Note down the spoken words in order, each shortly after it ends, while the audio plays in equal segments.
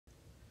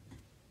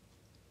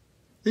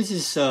This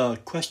is a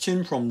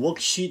question from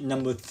worksheet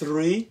number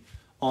 3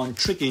 on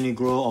trig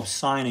integral of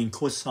sine and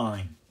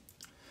cosine.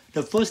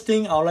 The first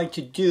thing I would like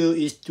to do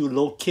is to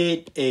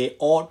locate an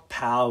odd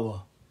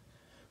power.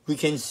 We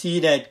can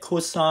see that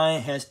cosine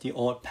has the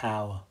odd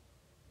power.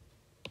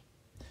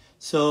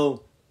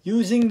 So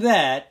using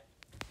that,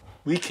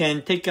 we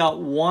can take out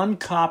one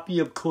copy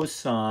of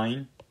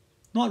cosine,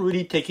 not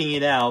really taking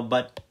it out,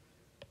 but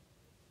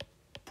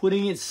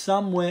putting it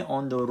somewhere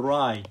on the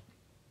right.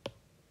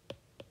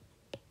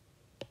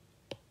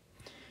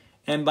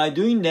 And by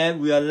doing that,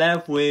 we are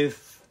left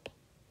with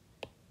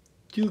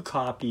 2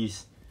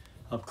 copies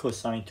of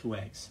cosine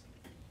 2x.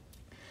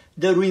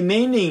 The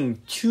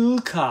remaining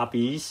 2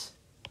 copies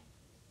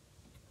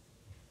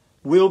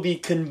will be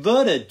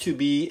converted to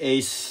be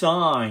a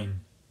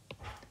sine.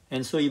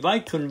 And so if I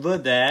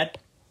convert that,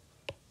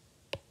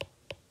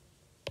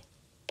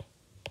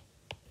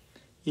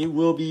 it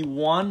will be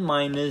 1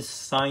 minus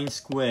sine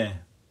squared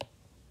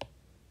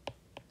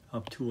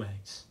of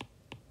 2x.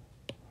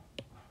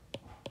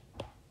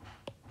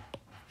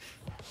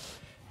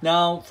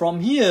 Now,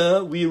 from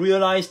here, we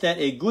realize that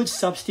a good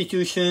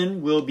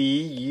substitution will be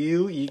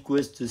u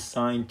equals to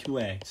sine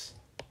 2x.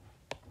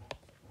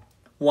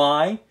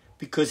 Why?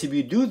 Because if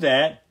you do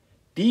that,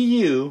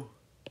 du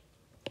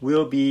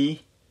will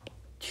be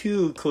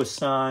 2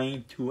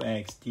 cosine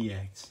 2x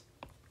dx.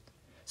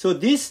 So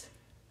this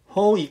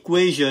whole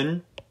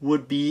equation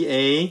would be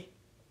an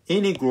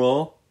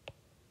integral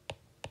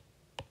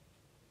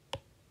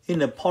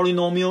in a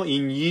polynomial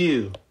in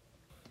u.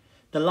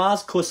 The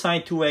last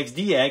cosine 2x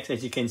dx,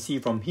 as you can see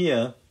from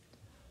here,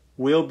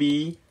 will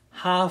be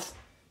half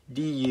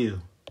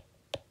du.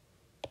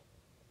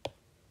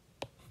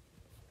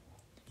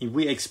 If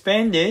we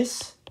expand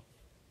this,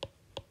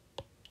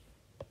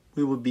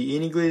 we will be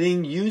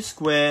integrating u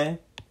squared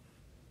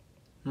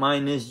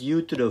minus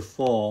u to the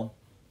 4.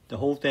 The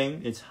whole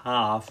thing is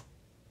half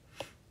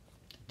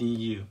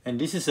du. And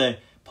this is a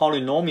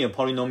polynomial.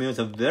 Polynomials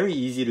are very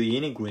easy to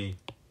integrate.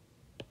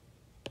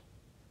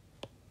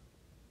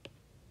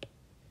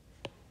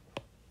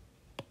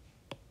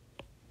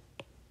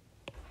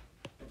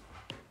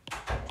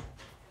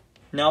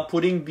 Now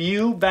putting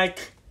u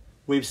back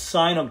with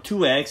sine of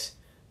 2x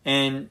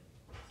and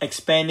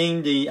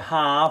expanding the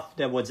half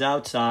that was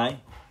outside,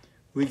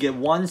 we get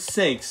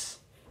 1/6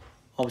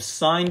 of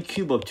sine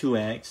cube of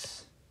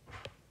 2x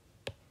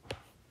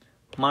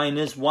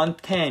minus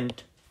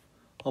 1/10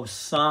 of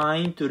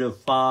sine to the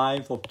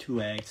 5 of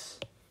 2x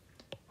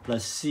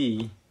plus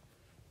c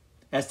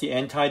as the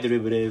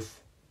antiderivative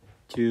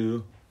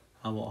to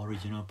our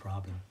original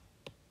problem.